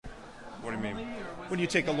mean, when you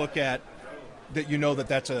take a look at that, you know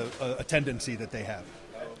that's a tendency that they have.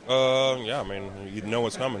 Yeah, I mean, you know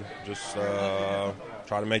what's coming. Just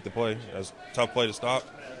try to make the play. It's a tough play to stop,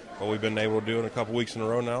 but we've been able to do it a couple weeks in a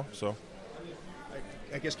row now. So,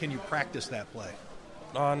 I guess, can you practice that play?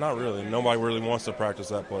 Not really. Nobody really wants to practice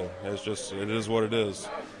that play. It's just, it is what it is.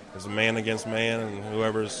 It's a man against man, and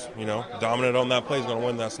whoever's, dominant on that play is going to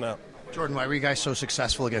win that snap. Jordan, why were you guys so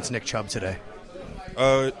successful against Nick Chubb today?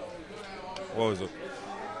 What was it?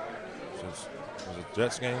 Was it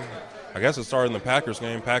Jets game? I guess it started in the Packers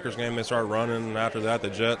game. They started running, and after that, the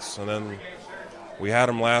Jets. And then we had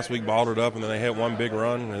them last week, balled it up, and then they hit one big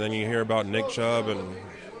run. And then you hear about Nick Chubb and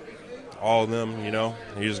all of them, you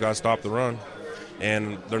just got to stop the run.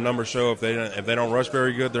 And their numbers show if they don't rush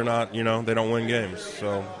very good, they're not, they don't win games.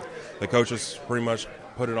 So the coaches pretty much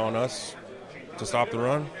put it on us to stop the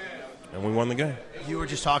run, and we won the game. You were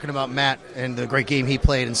just talking about Matt and the great game he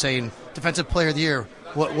played and saying Defensive Player of the Year.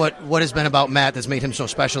 What has been about Matt that's made him so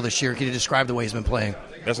special this year? Can you describe the way he's been playing?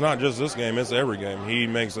 It's not just this game; it's every game. He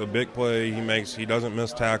makes a big play. He doesn't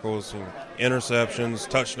miss tackles, interceptions,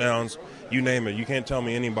 touchdowns. You name it. You can't tell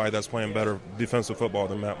me anybody that's playing better defensive football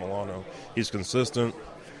than Matt Milano. He's consistent.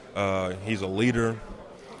 He's a leader.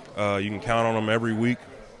 You can count on him every week.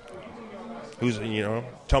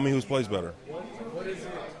 Tell me who plays better.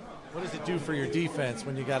 What does it do for your defense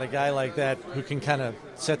when you got a guy like that who can kind of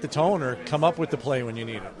set the tone or come up with the play when you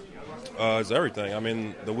need it? It's everything. I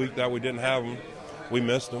mean, the week that we didn't have him, we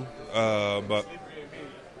missed him. But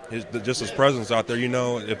just his presence out there,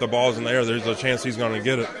 if the ball's in the air, there's a chance he's going to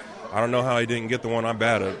get it. I don't know how he didn't get the one I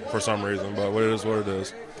batted for some reason, but it is what it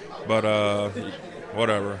is. But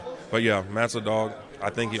whatever. But yeah, Matt's a dog. I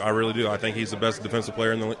really do. I think he's the best defensive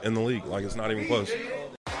player in the league. Like, it's not even close.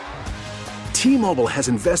 T-Mobile has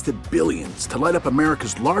invested billions to light up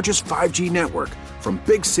America's largest 5G network, from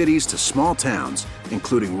big cities to small towns,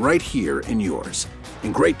 including right here in yours.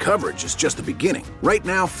 And great coverage is just the beginning. Right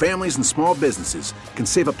now, families and small businesses can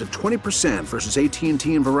save up to 20% versus AT&T and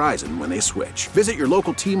Verizon when they switch. Visit your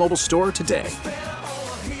local T-Mobile store today.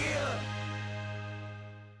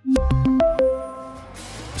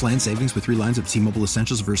 Plan savings with 3 lines of T-Mobile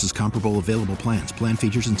Essentials versus comparable available plans. Plan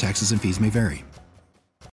features and taxes and fees may vary.